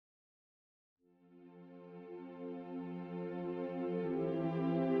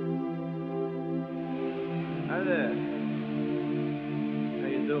there. How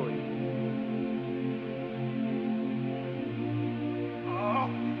you doing? Oh,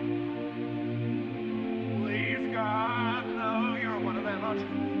 please, God, no, you're one of them, aren't you?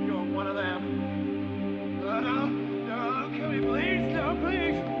 You're one of them. Don't kill me, please, no,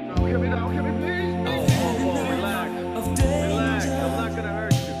 please. Don't kill me, please. Whoa, relax. Relax, I'm not gonna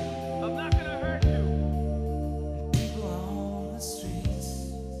hurt you. I'm not gonna hurt you.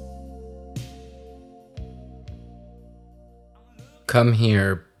 Come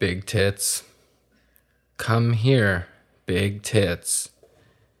here, big tits. Come here, big tits.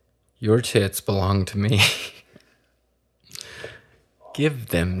 Your tits belong to me. Give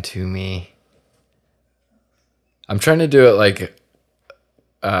them to me. I'm trying to do it like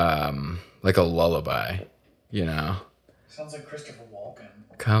a lullaby, you know? Sounds like Christopher Walken.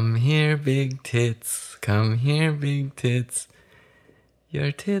 Come here, big tits. Come here, big tits.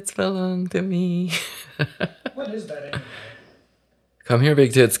 Your tits belong to me. What is that anyway? Come here,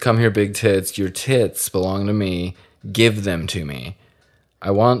 big tits. Come here, big tits. Your tits belong to me. Give them to me.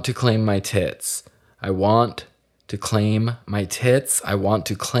 I want to claim my tits. I want to claim my tits. I want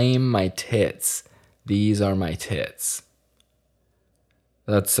to claim my tits. These are my tits.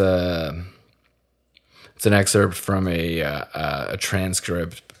 That's it's an excerpt from a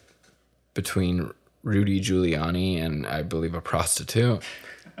transcript between Rudy Giuliani and I believe a prostitute.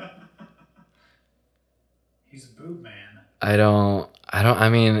 He's a boob man. I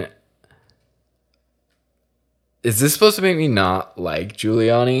mean, is this supposed to make me not like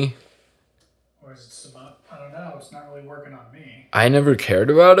Giuliani? Or is it Simone? I don't know. It's not really working on me. I never cared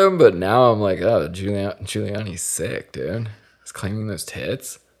about him, but now I'm like, oh, Giuliani's sick, dude. He's claiming those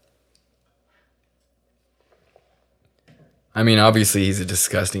tits. I mean, obviously he's a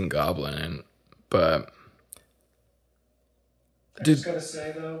disgusting goblin, but I just gotta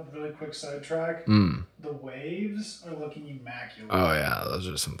say though, really quick sidetrack. The waves are looking immaculate. Oh yeah, those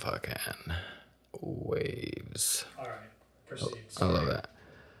are some fucking waves. All right, proceed. I love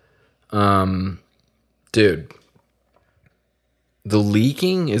that. Dude, the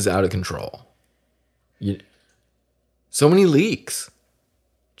leaking is out of control. So many leaks.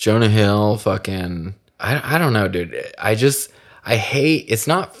 Jonah Hill, fucking, I don't know, dude. I hate, it's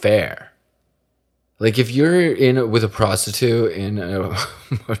not fair. Like, if you're with a prostitute in a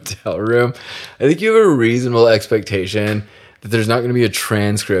motel room, I think you have a reasonable expectation that there's not going to be a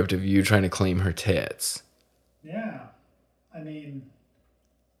transcript of you trying to claim her tits. Yeah. I mean,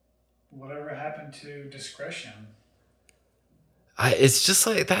 whatever happened to discretion? It's just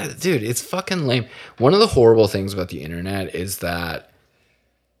like that, dude. It's fucking lame. One of the horrible things about the internet is that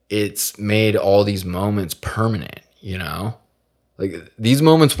it's made all these moments permanent, you know? Like, these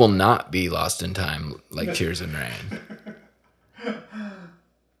moments will not be lost in time like tears in rain.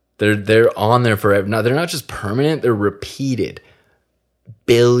 They're on there forever. Now, they're not just permanent, they're repeated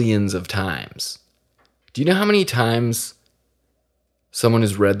billions of times. Do you know how many times someone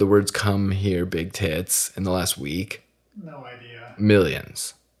has read the words "come here, big tits" in the last week? No idea.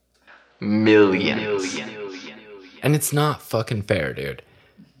 Millions. And it's not fucking fair, dude.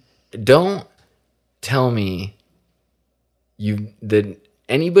 Don't tell me that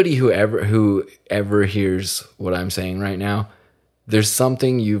anybody who ever hears what I'm saying right now, there's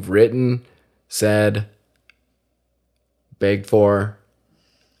something you've written, said, begged for,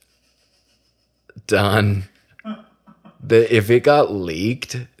 done, that if it got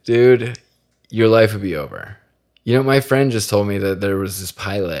leaked, dude, your life would be over. You know, my friend just told me that there was this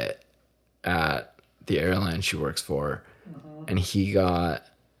pilot at the airline she works for, and he had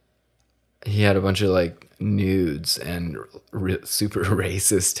a bunch of like nudes and super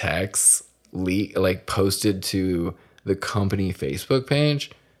racist texts posted to the company Facebook page,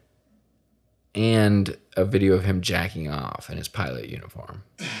 and a video of him jacking off in his pilot uniform.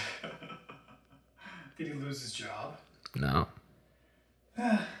 Did he lose his job? No.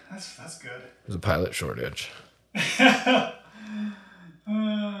 That's good. There's a pilot shortage. It's got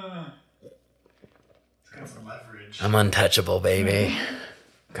some leverage. I'm untouchable, baby.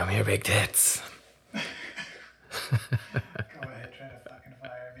 Come here, big tits. Go ahead, try to fucking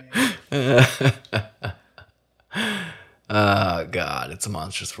fire me. Oh, God, it's a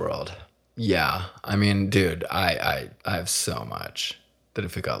monstrous world. Yeah, I mean, dude, I have so much that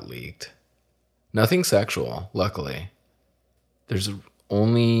if it got leaked. Nothing sexual, luckily. There's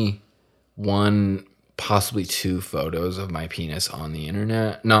only one, possibly two photos of my penis on the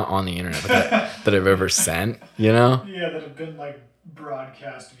internet. Not on the internet, but that I've ever sent, you know? Yeah, that have been like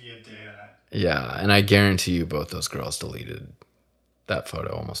broadcast via data. Yeah, and I guarantee you both those girls deleted that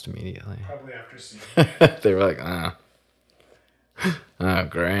photo almost immediately. Probably after seeing it. They were like, ah. Oh,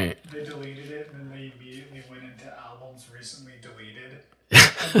 great. They deleted it, and then they immediately went into albums recently deleted,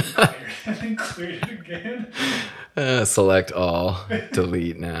 and then cleared it again. Select all.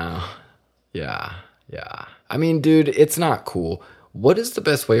 Delete now. Yeah. I mean, dude, it's not cool. What is the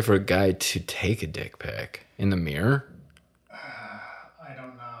best way for a guy to take a dick pic? In the mirror? I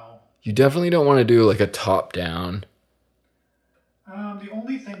don't know. You definitely don't want to do like a top down. The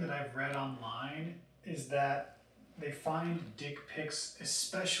only thing that I've read online is that they find dick pics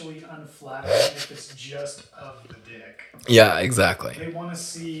especially unflattering if it's just of the dick. Yeah, exactly. They want to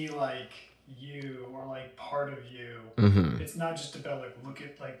see like you or like part of you. Mm-hmm. It's not just about like look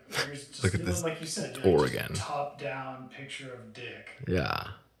at like here's just, Look at this like you said, organ. Top down picture of dick. Yeah.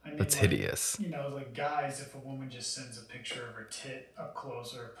 I mean, That's like, hideous. You know, like guys, if a woman just sends a picture of her tit up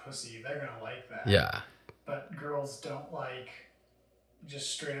close or a pussy, they're gonna like that. Yeah. But girls don't like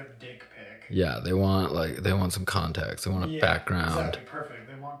just straight up dick pic. Yeah, they want some context. They want a background. Exactly, perfect.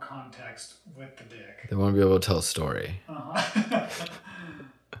 They want context with the dick. They want to be able to tell a story. Uh-huh.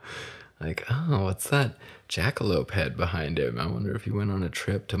 Like, oh, what's that jackalope head behind him? I wonder if he went on a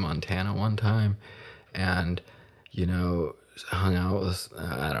trip to Montana one time and, you know, hung out with,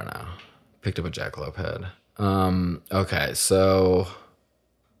 I don't know, picked up a jackalope head. Okay, so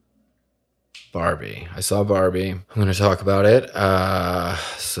Barbie. I saw Barbie. I'm going to talk about it.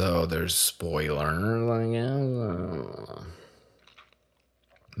 So there's spoilers, I guess.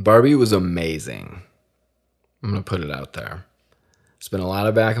 Barbie was amazing. I'm going to put it out there. It's been a lot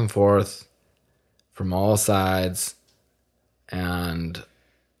of back and forth from all sides, and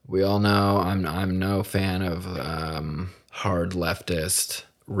we all know I'm no fan of hard leftist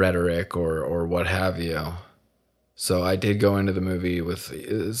rhetoric or what have you. So I did go into the movie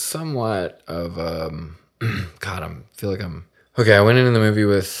with somewhat of God, I went into the movie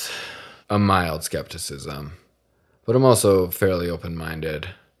with a mild skepticism, but I'm also fairly open-minded.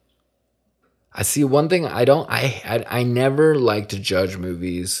 I see one thing I never like to judge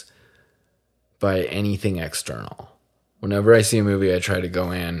movies by anything external. Whenever I see a movie, I try to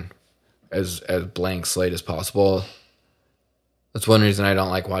go in as blank slate as possible. That's one reason I don't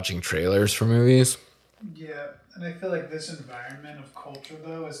like watching trailers for movies. Yeah, and I feel like this environment of culture,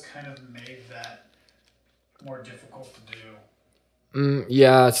 though, has kind of made that more difficult to do.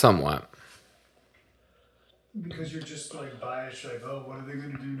 Yeah, somewhat. Because you're just like biased, like, oh, what are they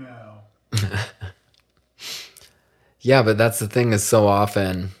going to do now? Yeah, but that's the thing is so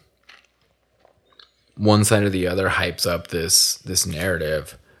often one side or the other hypes up this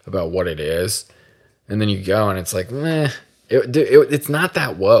narrative about what it is, and then you go and it's like, meh, it's not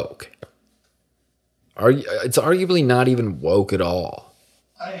that woke. It's arguably not even woke at all.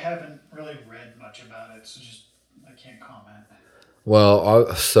 I haven't really read much about it, so I can't comment.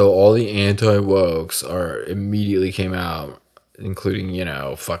 Well, so all the anti-wokes immediately came out, including, you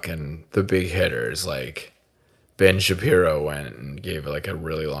know, fucking the big hitters, like Ben Shapiro went and gave like a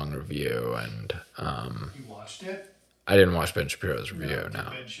really long review, and You watched it? I didn't watch Ben Shapiro's review, no.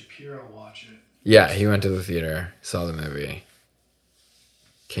 Did Ben Shapiro watch it? Yeah, he went to the theater, saw the movie,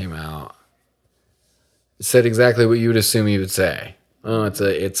 came out, said exactly what you would assume he would say. Oh,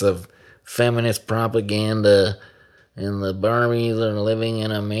 it's a feminist propaganda, and the Barbies are living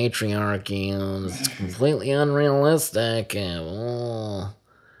in a matriarchy, and it's completely unrealistic, and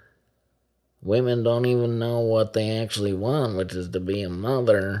women don't even know what they actually want, which is to be a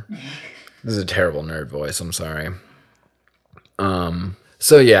mother. This is a terrible nerd voice, I'm sorry.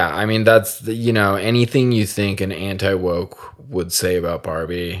 So yeah, I mean, that's anything you think an anti-woke would say about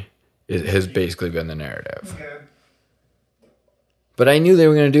Barbie has basically been the narrative. Okay. But I knew they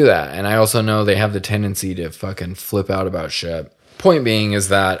were going to do that, and I also know they have the tendency to fucking flip out about shit. Point being is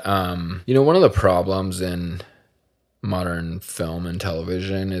that, one of the problems in modern film and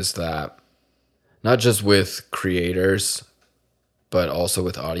television is that not just with creators, but also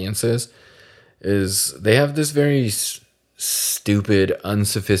with audiences, is they have this very stupid,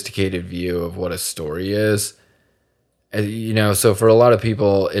 unsophisticated view of what a story is. So for a lot of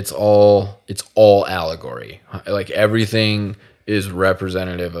people, it's all allegory. Like everything is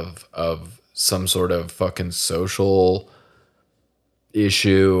representative of some sort of fucking social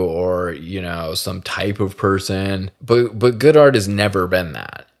issue or, some type of person. But good art has never been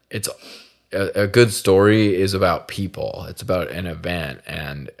that. It's a good story is about people. It's about an event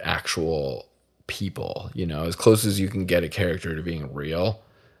and actual people, as close as you can get a character to being real.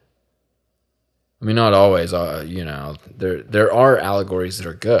 I mean, not always, there are allegories that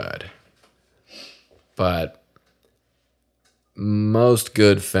are good, but most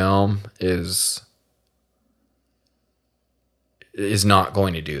good film is not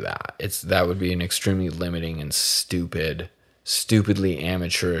going to do that. That would be an extremely limiting and stupid stupidly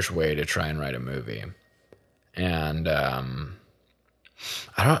amateurish way to try and write a movie. And I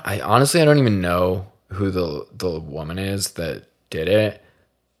honestly don't even know who the woman is that did it.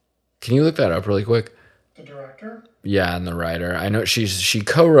 Can you look that up really quick? The director? Yeah, and the writer. I know she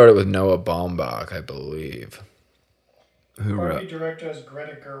co-wrote it with Noah Baumbach, I believe. Who Barbie wrote? director is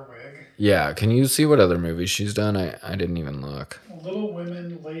Greta Gerwig. Yeah, can you see what other movies she's done? I didn't even look. Little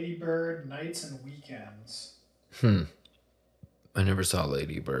Women, Lady Bird, Nights and Weekends. I never saw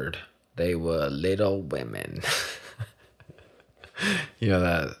Lady Bird. They were little women. You know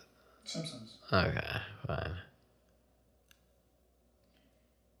that? Simpsons. Okay, fine.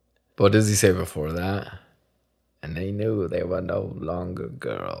 What does he say before that? And they knew they were no longer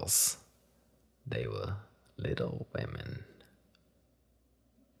girls. They were little women.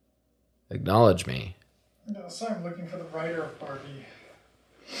 Acknowledge me. No, sorry, I'm looking for the writer of Barbie.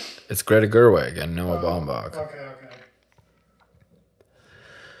 It's Greta Gerwig and Noah Baumbach. Okay.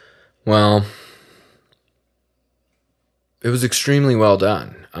 Well, it was extremely well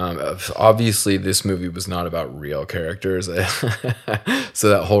done. Obviously, this movie was not about real characters. So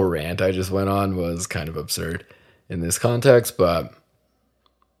that whole rant I just went on was kind of absurd in this context. But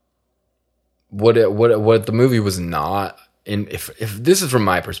what the movie was not, and if this is from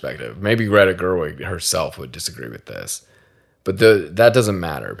my perspective, maybe Greta Gerwig herself would disagree with this. But that doesn't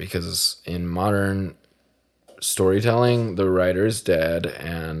matter, because in modern storytelling, the writer's dead,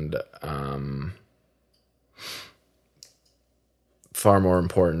 and far more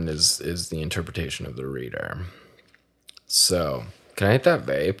important is the interpretation of the reader. So, can I hit that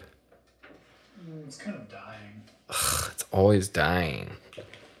vape? It's kind of dying. It's always dying.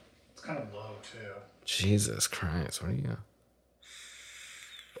 It's kind of low, too. Jesus Christ, what are you?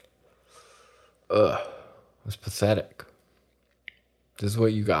 Ugh, it was pathetic. This is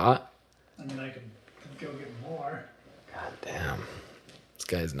what you got? I mean, I could go get more. God damn. This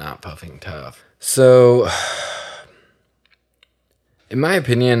guy's not puffing tough. So, in my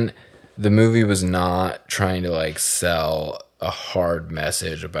opinion, the movie was not trying to sell a hard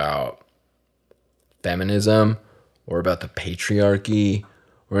message about feminism or about the patriarchy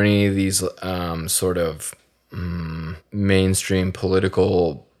or any of these sort of mainstream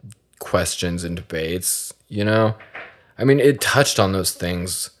political questions and debates, I mean, it touched on those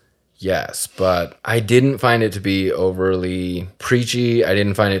things, yes, but I didn't find it to be overly preachy. I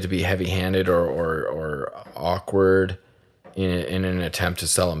didn't find it to be heavy-handed or awkward in an attempt to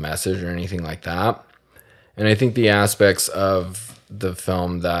sell a message or anything like that. And I think the aspects of the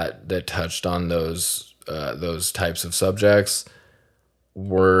film that touched on those types of subjects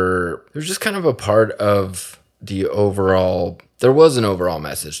were just kind of a part of the overall. There was an overall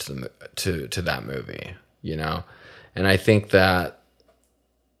message to that movie, and I think that.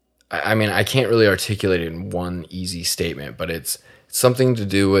 I mean, I can't really articulate it in one easy statement, but it's something to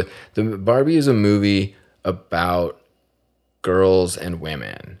do with Barbie is a movie about girls and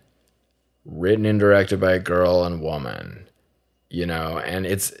women, written and directed by a girl and woman, and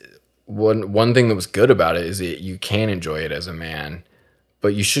it's one thing that was good about it is that you can enjoy it as a man,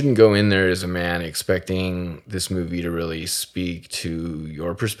 but you shouldn't go in there as a man expecting this movie to really speak to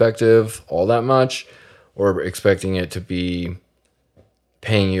your perspective all that much, or expecting it to be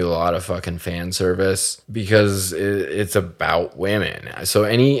paying you a lot of fucking fan service, because it's about women. So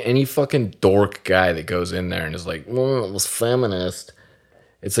any fucking dork guy that goes in there and is like, well, it was feminist.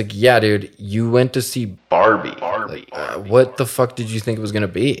 It's like, yeah, dude, you went to see Barbie. What the fuck did you think it was going to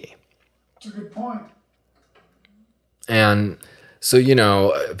be? That's a good point. And so,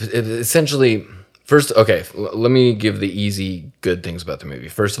 essentially, first, okay, let me give the easy good things about the movie.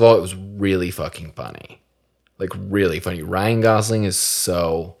 First of all, it was really fucking funny. Really funny. Ryan Gosling is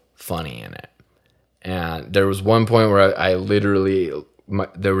so funny in it. And there was one point where I literally,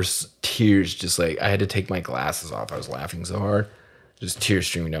 there was tears, just I had to take my glasses off. I was laughing so hard. Just tears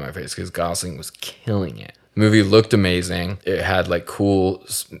streaming down my face because Gosling was killing it. The movie looked amazing. It had cool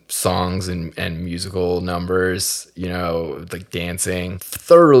songs and musical numbers, dancing.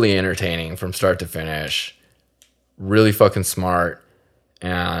 Thoroughly entertaining from start to finish. Really fucking smart.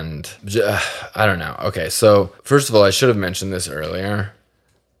 And I don't know. Okay, so first of all, I should have mentioned this earlier,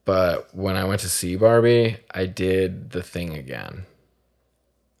 but when I went to see Barbie, I did the thing again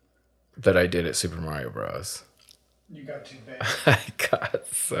that I did at Super Mario Bros. You got too bad. I got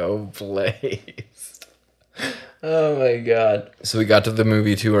so blazed. Oh my god. So we got to the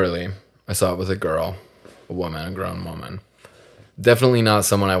movie too early. I saw it with a girl, a grown woman. Definitely not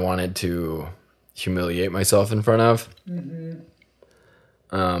someone I wanted to humiliate myself in front of. Mm-hmm.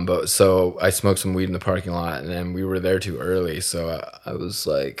 But so I smoked some weed in the parking lot, and then we were there too early. So I was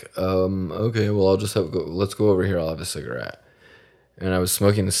like, okay, well, I'll just let's go over here. I'll have a cigarette. and I was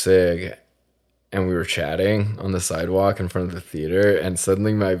smoking a cig, and we were chatting on the sidewalk in front of the theater, and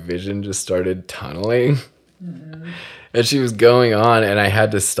suddenly my vision just started tunneling. And she was going on, and I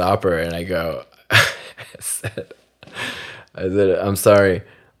had to stop her, and I go, I said, I'm sorry,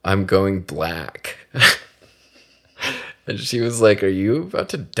 I'm going black. And she was like, are you about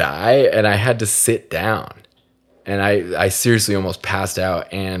to die? And I had to sit down. And I seriously almost passed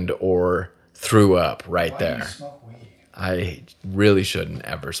out and or threw up right Why do you there. smoke weed? I really shouldn't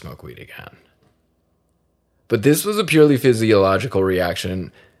ever smoke weed again. But this was a purely physiological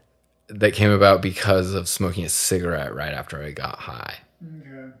reaction that came about because of smoking a cigarette right after I got high,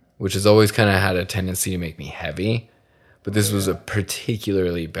 Okay. which has always kind of had a tendency to make me heavy. But this was a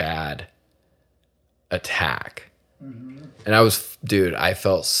particularly bad attack. And I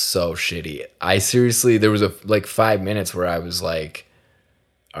felt so shitty. I seriously, there was like 5 minutes where I was like,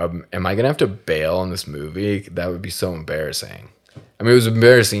 am I going to have to bail on this movie? That would be so embarrassing. I mean, it was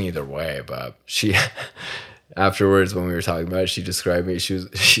embarrassing either way, but she, afterwards when we were talking about it, she described me.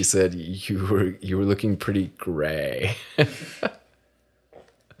 She said, you were looking pretty gray.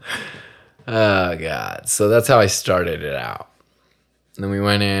 Oh God. So that's how I started it out. And then we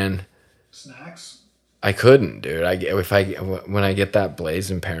went in. Snacks? I couldn't, dude. When I get that blazed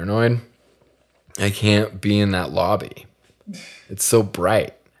and paranoid, I can't be in that lobby. It's so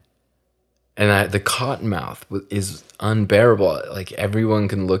bright, and the cottonmouth is unbearable. Like everyone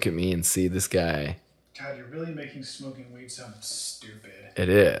can look at me and see this guy. God, you're really making smoking weed sound stupid. It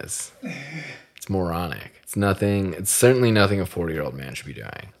is. It's moronic. It's nothing. It's certainly nothing a 40-year-old man should be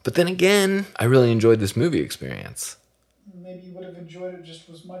doing. But then again, I really enjoyed this movie experience. Maybe you would have enjoyed it just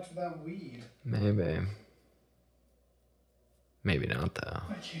as much without weed. Maybe. Maybe not, though.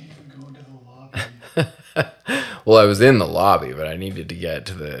 I can't even go into the lobby. Well, I was in the lobby, but I needed to get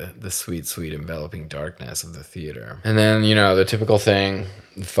to the sweet, sweet enveloping darkness of the theater. And then, the typical thing,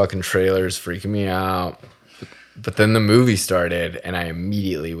 the fucking trailer's freaking me out. But then the movie started, and I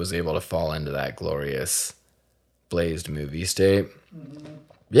immediately was able to fall into that glorious blazed movie state.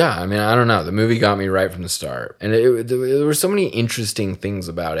 Yeah, I mean, I don't know. The movie got me right from the start. And there were so many interesting things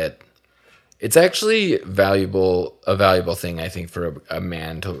about it. It's actually a valuable thing, I think, for a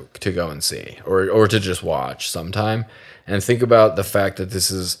man to go and see or to just watch sometime. And think about the fact that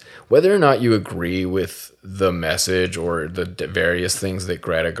this is, whether or not you agree with the message or the various things that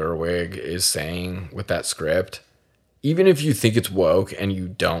Greta Gerwig is saying with that script, even if you think it's woke and you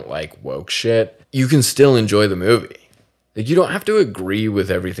don't like woke shit, you can still enjoy the movie. Like, you don't have to agree with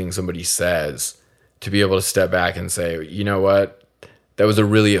everything somebody says to be able to step back and say, you know what? That was a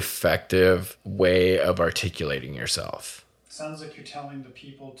really effective way of articulating yourself. Sounds like you're telling the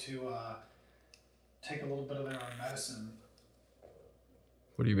people to take a little bit of their own medicine.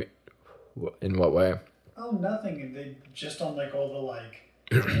 What do you mean? In what way? Oh, nothing. And they just on like all the like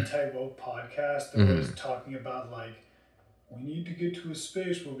anti-woke podcasts, they're always talking about like, we need to get to a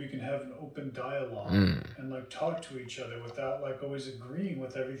space where we can have an open dialogue and like talk to each other without like always agreeing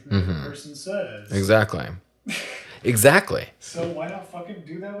with everything the person says. Exactly. Exactly. So why not fucking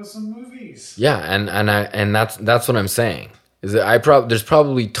do that with some movies? Yeah, and that's what I'm saying. Is that there's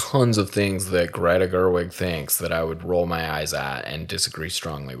probably tons of things that Greta Gerwig thinks that I would roll my eyes at and disagree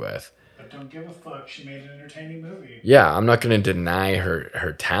strongly with. But don't give a fuck. She made an entertaining movie. Yeah, I'm not going to deny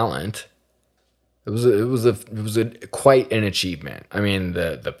her talent. It was quite an achievement. I mean,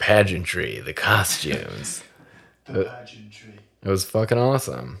 the pageantry, the costumes. The pageantry. It was fucking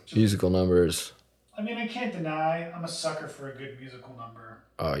awesome. Musical numbers. I mean, I can't deny I'm a sucker for a good musical number.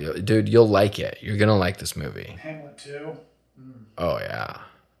 Oh, dude, you'll like it. You're gonna like this movie. Hamlet 2. Oh yeah,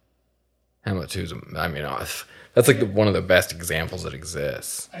 Hamlet 2's. I mean, that's like one of the best examples that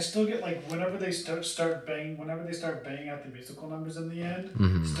exists. I still get like whenever they start banging out the musical numbers in the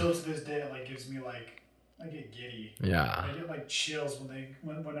end. Still to this day, it like gives me like I get giddy. Yeah, I get like chills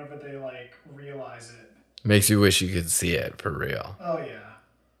whenever they like realize it. Makes you wish you could see it for real. Oh yeah.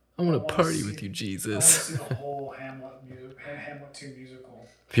 I want to party with you, I want to Jesus. see the whole Hamlet 2 musical.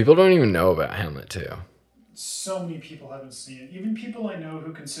 People don't even know about Hamlet 2. So many people haven't seen it. Even people I know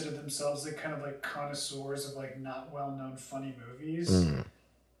who consider themselves like kind of like connoisseurs of like not well-known funny movies,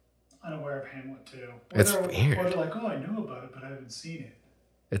 unaware of Hamlet 2. It's weird. Or they're like, oh, I know about it, but I haven't seen it.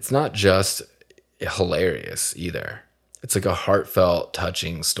 It's not just hilarious either. It's like a heartfelt,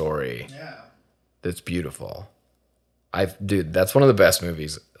 touching story. Yeah. That's beautiful. Dude, that's one of the best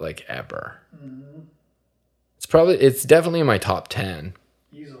movies like ever. It's definitely in my top 10.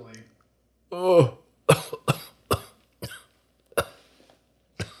 Easily. Oh.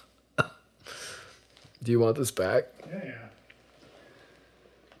 Do you want this back? Yeah.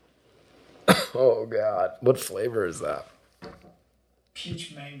 Oh God, what flavor is that?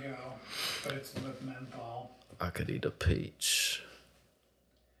 peach mango, but it's with menthol. I could eat a peach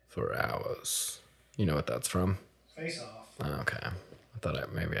for hours. You know what that's from? Face Off. Oh, okay. I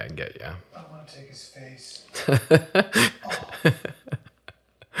thought maybe I can get you. I want to take his face.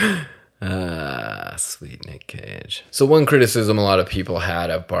 Sweet Nick Cage. So one criticism a lot of people had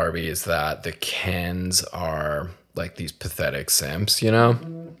of Barbie is that the Kens are like these pathetic simps, you know?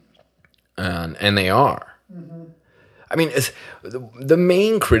 And they are. I mean, the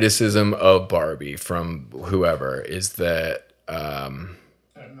main criticism of Barbie from whoever is that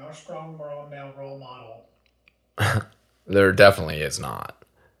There's no strong male role model. there definitely is not.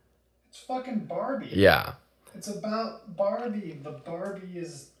 It's fucking Barbie. Yeah. It's about Barbie. The Barbie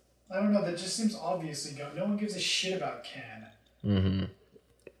is... I don't know, that just seems obviously go. No one gives a shit about Ken.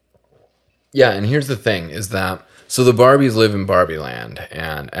 Yeah, and here's the thing, is that... So the Barbies live in Barbie Land,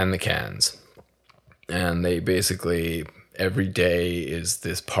 and the Kens. And they basically... Every day is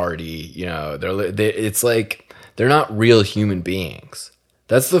this party, you know. It's like... They're not real human beings.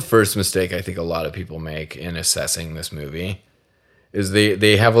 That's the first mistake I think a lot of people make in assessing this movie. Is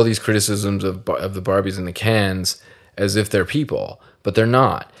they have all these criticisms of the Barbies and the Kens as if they're people, but they're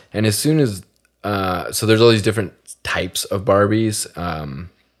not. And as soon as so there's all these different types of Barbies,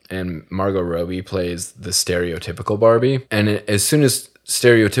 and Margot Robbie plays the stereotypical Barbie. And as soon as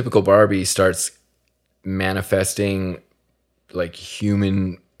stereotypical Barbie starts manifesting like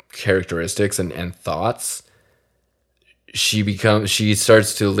human characteristics and thoughts, she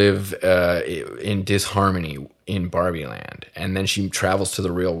starts to live in disharmony in Barbie Land, and then she travels to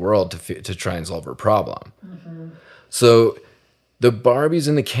the real world to try and solve her problem. So the Barbies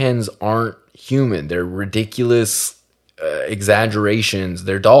and the Kens aren't human; they're ridiculous exaggerations.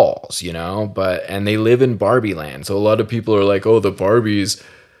 They're dolls, you know. And they live in Barbie Land. So a lot of people are like, "Oh, the Barbies."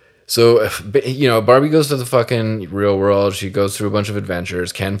 So you know, Barbie goes to the fucking real world. She goes through a bunch of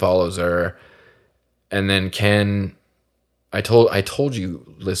adventures. Ken follows her, and then Ken. I told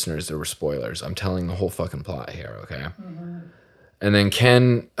you listeners there were spoilers. I'm telling the whole fucking plot here, okay? And then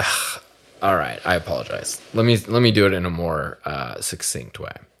Ken, all right, I apologize. Let me do it in a more succinct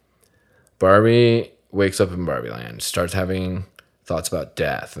way. Barbie wakes up in Barbie Land, starts having thoughts about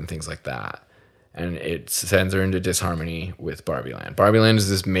death and things like that, and it sends her into disharmony with Barbie Land. Barbie Land is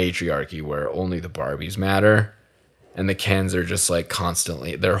this matriarchy where only the Barbies matter, and the Kens are just like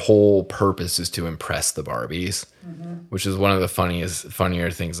constantly, their whole purpose is to impress the Barbies, which is one of the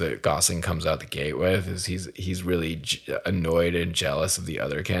funnier things that Gosling comes out the gate with, is he's really annoyed and jealous of the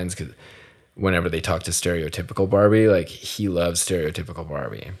other Kens, because whenever they talk to stereotypical Barbie, like he loves stereotypical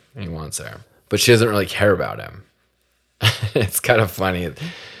Barbie and he wants her, but she doesn't really care about him. It's kind of funny.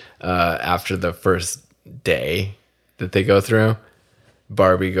 After the first day that they go through,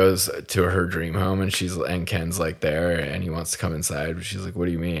 Barbie goes to her dream home, and Ken's like there, and he wants to come inside. She's like, "What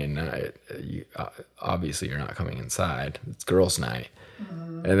do you mean? Obviously, you're not coming inside. It's girls' night."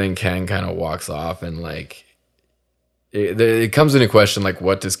 And then Ken kind of walks off, and like, it comes into question, like,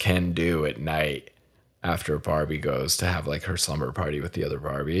 what does Ken do at night after Barbie goes to have like her slumber party with the other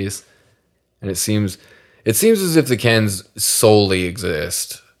Barbies? And it seems as if the Kens solely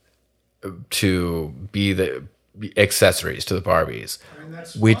exist to be the accessories to the Barbies, I mean,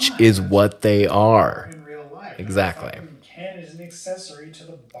 that's which fine. is That's what they are. in real life. Exactly. Fucking Ken is an accessory to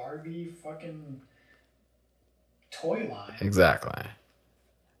the Barbie fucking toy line. Exactly.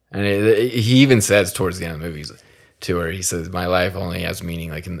 And he even says towards the end of the movie to her, he says, "My life only has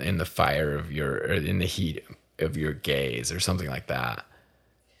meaning like in the fire of or in the heat of your gaze," or something like that.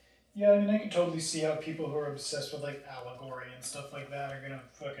 Yeah, I mean, I can totally see how people who are obsessed with like allegory and stuff like that are gonna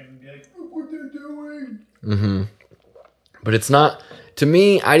fucking be like, "Look what they're doing." But it's not, to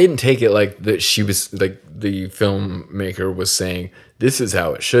me, I didn't take it like that she was, like the filmmaker was saying, this is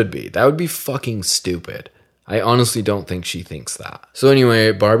how it should be. That would be fucking stupid. I honestly don't think she thinks that. So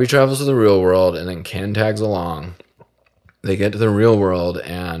anyway, Barbie travels to the real world, and then Ken tags along. They get to the real world,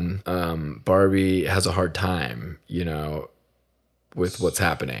 and Barbie has a hard time, you know, with what's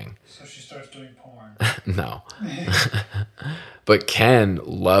happening. So she starts doing porn. No. But Ken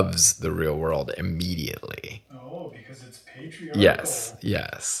loves the real world immediately. Oh, because it's patriarchal.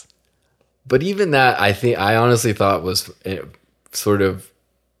 Yes. But even that, I honestly thought was sort of,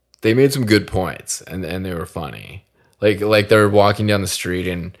 they made some good points, and they were funny. Like they're walking down the street,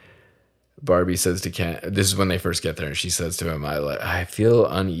 and Barbie says to Ken, this is when they first get there, and she says to him, I feel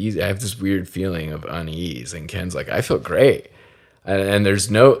uneasy. I have this weird feeling of unease. And Ken's like, I feel great. And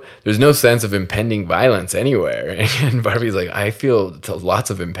there's no sense of impending violence anywhere. And Barbie's like, I feel lots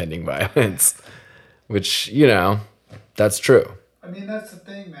of impending violence, which, you know, that's true. I mean, that's the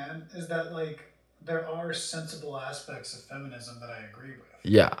thing, man, is that like there are sensible aspects of feminism that I agree with.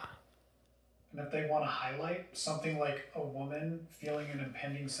 Yeah. And if they want to highlight something like a woman feeling an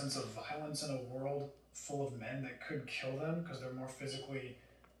impending sense of violence in a world full of men that could kill them because they're more physically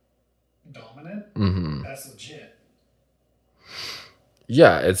dominant, that's legit.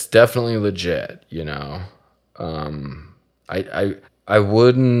 Yeah, it's definitely legit, you know. I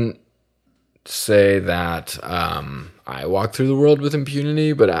wouldn't say that I walk through the world with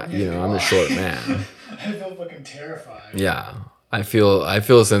impunity, but I'm a short man. I feel fucking terrified. Yeah. I feel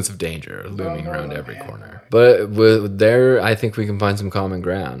a sense of danger looming around every corner. But there, I think we can find some common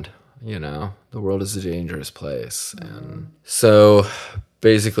ground. You know, the world is a dangerous place. And so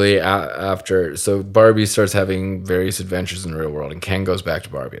basically so Barbie starts having various adventures in the real world, and Ken goes back to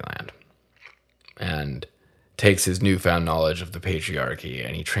Barbie Land and takes his newfound knowledge of the patriarchy,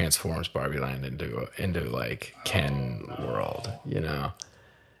 and he transforms Barbie Land into like Ken world, you know.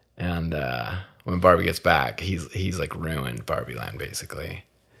 And when Barbie gets back, he's like ruined Barbie Land basically.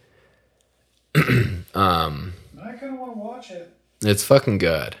 I kind of want to watch it. It's fucking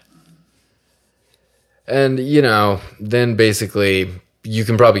good. And then basically you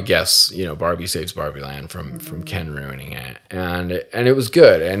can probably guess, Barbie saves Barbie Land from Ken ruining it, and it was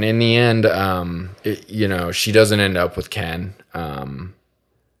good. And in the end, she doesn't end up with Ken,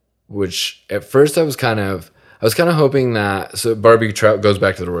 which at first I was kind of hoping that. So Barbie goes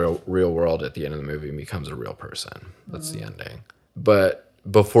back to the real world at the end of the movie and becomes a real person. That's the ending. But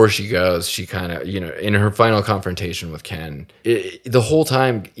before she goes, she kind of, in her final confrontation with Ken, the whole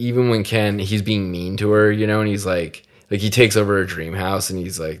time, even when Ken, he's being mean to her, and he's like he takes over her dream house, and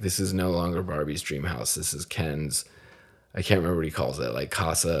he's like, this is no longer Barbie's dream house. This is Ken's, I can't remember what he calls it, like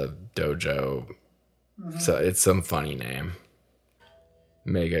Casa Dojo. So it's some funny name.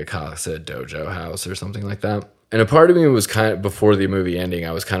 Mega Casa Dojo House or something like that. And a part of me was before the movie ending,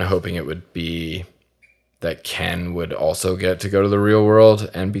 I was kind of hoping it would be that Ken would also get to go to the real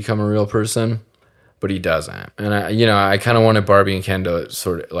world and become a real person, but he doesn't. And I kind of wanted Barbie and Ken to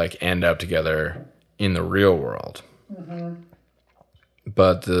sort of like end up together in the real world.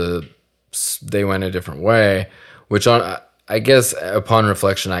 But they went a different way, which I guess upon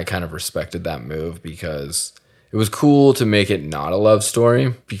reflection, I kind of respected that move, because it was cool to make it not a love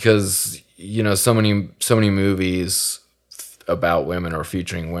story, because, so many movies about women or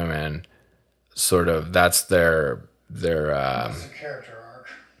featuring women, sort of, that's their That's a character arc.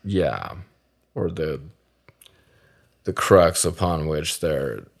 Yeah. Or the crux upon which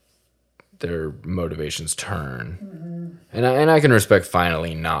their motivations turn. And I can respect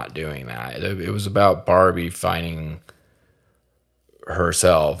finally not doing that. It was about Barbie finding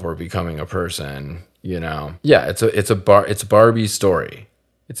herself or becoming a person, Yeah, it's a Barbie story.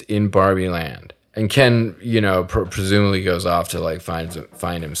 It's in Barbie Land. And Ken, presumably goes off to like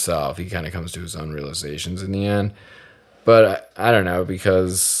find himself. He kind of comes to his own realizations in the end. But I don't know,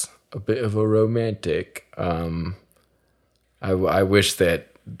 because a bit of a romantic. I wish that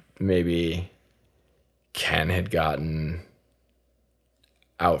maybe Ken had gotten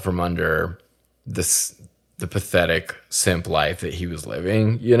out from under the pathetic simp life that he was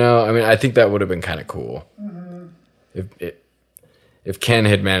living. I mean, I think that would have been kind of cool if Ken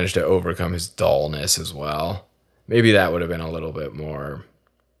had managed to overcome his dullness as well. Maybe that would have been a little bit more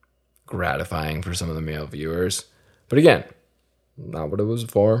gratifying for some of the male viewers. But again, not what it was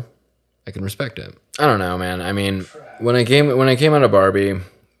for. I can respect it. I don't know, man. I mean, when I came out of Barbie,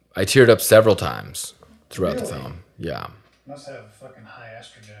 I teared up several times throughout the film. Yeah. Must have fucking high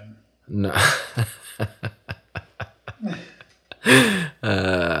estrogen. No.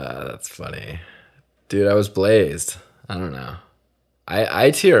 That's funny. Dude, I was blazed. I don't know.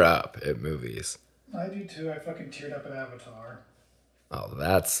 I tear up at movies. I do too. I fucking teared up at Avatar. Oh,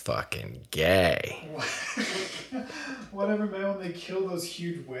 that's fucking gay. Whatever, man. When they kill those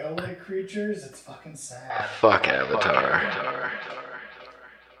huge whale-like creatures, it's fucking sad. Fuck Avatar.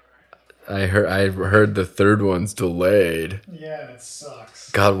 I heard the third one's delayed. Yeah, and it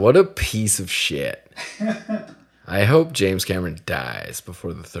sucks. God, what a piece of shit. I hope James Cameron dies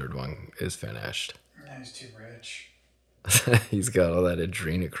before the third one is finished. Yeah, he's too rich. He's got all that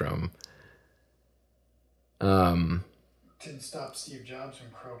adrenochrome. Didn't stop Steve Jobs from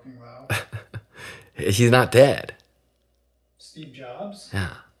croaking, though. He's not dead. Steve Jobs?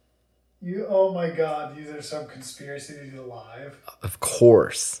 Yeah. Oh my god, these are some conspiracy that he's alive. Of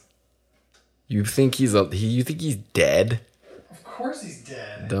course. You think he's dead? Of course he's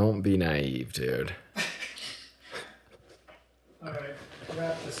dead. Don't be naive, dude. Alright,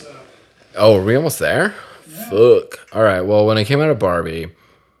 wrap this up. Oh, are we almost there? Yeah. Fuck. Alright, well, when I came out of Barbie,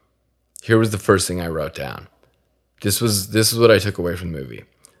 here was the first thing I wrote down. This is what I took away from the movie.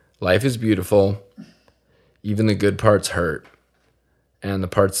 Life is beautiful. Even the good parts hurt. And the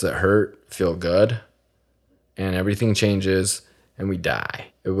parts that hurt feel good. And everything changes and we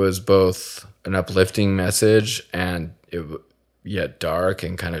die. It was both an uplifting message and yet dark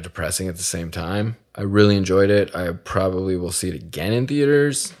and kind of depressing at the same time. I really enjoyed it. I probably will see it again in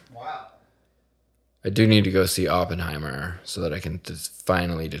theaters. Wow. I do need to go see Oppenheimer so that I can just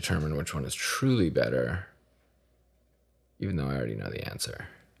finally determine which one is truly better. Even though I already know the answer.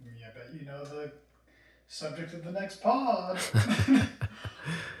 Yeah, I bet you know the subject of the next pod.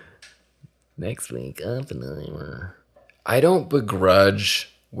 Next week, Oppenheimer. I don't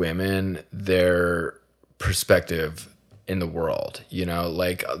begrudge women their perspective in the world. You know,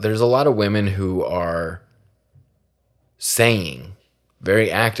 like there's a lot of women who are saying very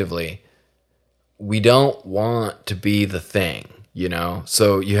actively, we don't want to be the thing, you know?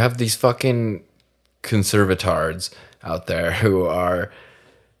 So you have these fucking conservatards out there who are,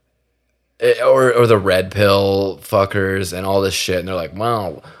 or the red pill fuckers and all this shit. And they're like,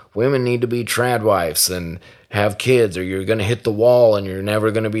 well, women need to be trad wives and have kids or you're going to hit the wall and you're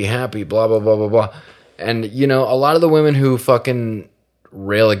never going to be happy, blah, blah, blah, blah, blah. And, you know, a lot of the women who fucking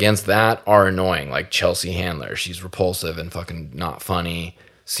rail against that are annoying, like Chelsea Handler. She's repulsive and fucking not funny,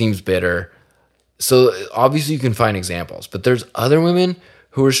 seems bitter. So obviously you can find examples, but there's other women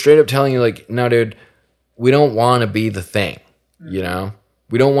who are straight up telling you like, no, dude, we don't want to be the thing, you know?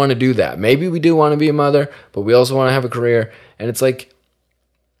 We don't want to do that. Maybe we do want to be a mother, but we also want to have a career. And it's like,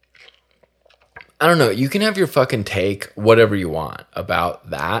 I don't know. You can have your fucking take, whatever you want about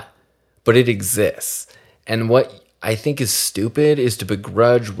that, but it exists. And what I think is stupid is to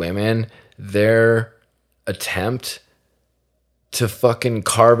begrudge women their attempt to fucking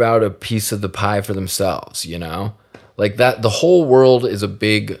carve out a piece of the pie for themselves, you know? Like that, the whole world is a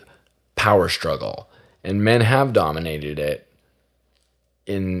big power struggle, and men have dominated it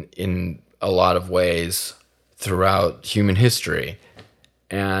in a lot of ways throughout human history.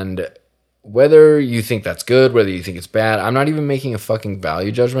 And whether you think that's good, whether you think it's bad, I'm not even making a fucking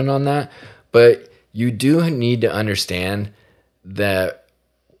value judgment on that, but you do need to understand that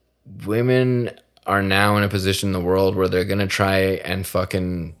women are now in a position in the world where they're going to try and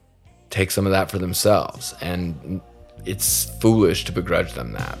fucking take some of that for themselves. And it's foolish to begrudge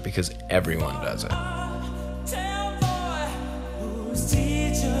them that because everyone does it. Tell boy who's